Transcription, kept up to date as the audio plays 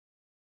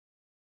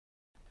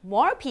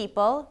More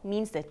people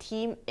means the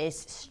team is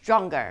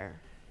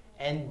stronger.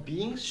 And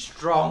being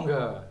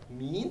stronger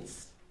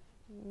means?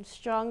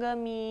 Stronger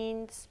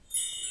means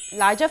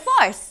larger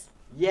force.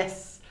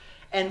 Yes,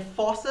 and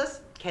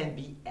forces can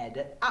be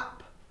added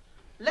up.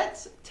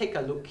 Let's take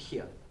a look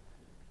here.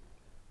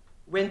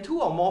 When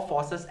two or more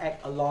forces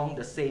act along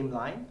the same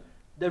line,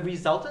 the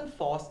resultant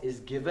force is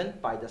given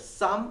by the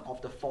sum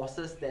of the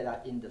forces that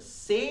are in the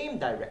same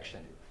direction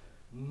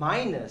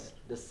minus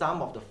the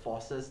sum of the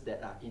forces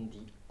that are in the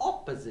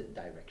opposite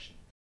direction.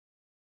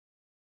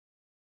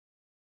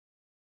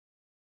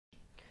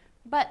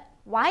 But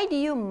why do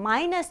you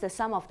minus the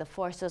sum of the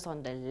forces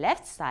on the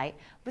left side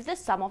with the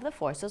sum of the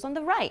forces on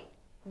the right?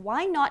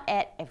 Why not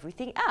add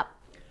everything up?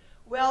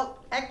 Well,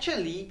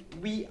 actually,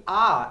 we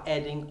are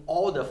adding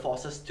all the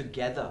forces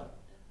together,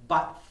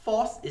 but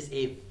force is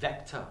a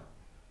vector.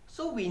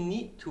 So we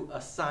need to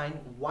assign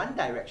one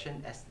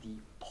direction as the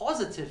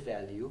positive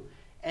value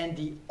and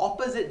the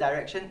opposite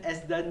direction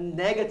as the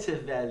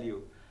negative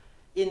value.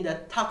 In the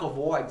tug of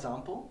war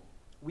example,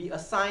 we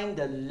assign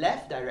the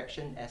left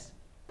direction as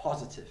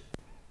positive.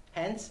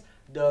 Hence,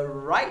 the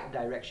right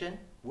direction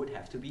would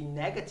have to be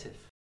negative.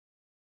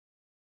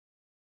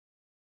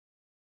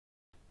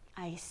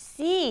 I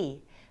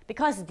see.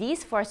 Because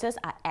these forces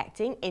are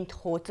acting in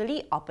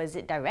totally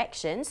opposite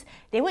directions,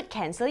 they would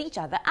cancel each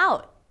other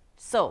out.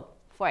 So,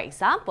 for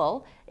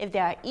example, if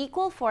there are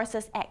equal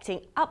forces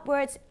acting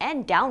upwards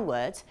and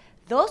downwards,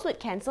 those would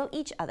cancel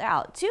each other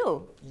out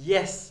too.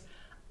 Yes,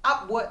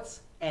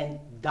 upwards and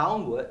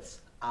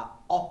downwards are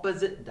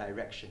opposite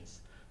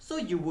directions. So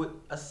you would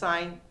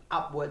assign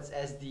upwards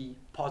as the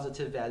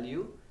positive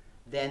value,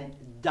 then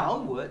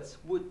downwards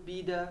would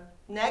be the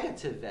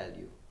negative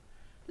value.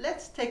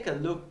 Let's take a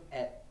look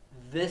at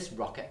this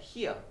rocket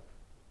here.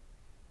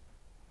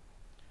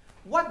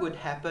 What would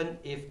happen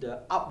if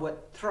the upward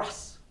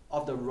thrust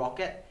of the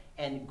rocket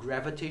and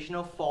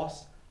gravitational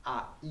force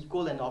are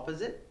equal and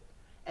opposite,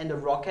 and the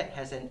rocket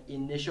has an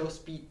initial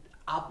speed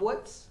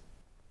upwards?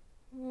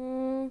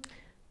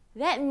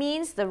 That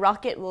means the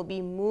rocket will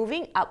be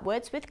moving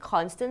upwards with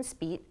constant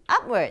speed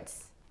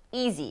upwards.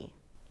 Easy.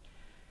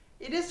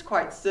 It is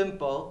quite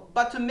simple,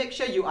 but to make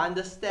sure you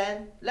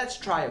understand, let's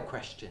try a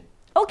question.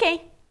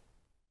 Okay.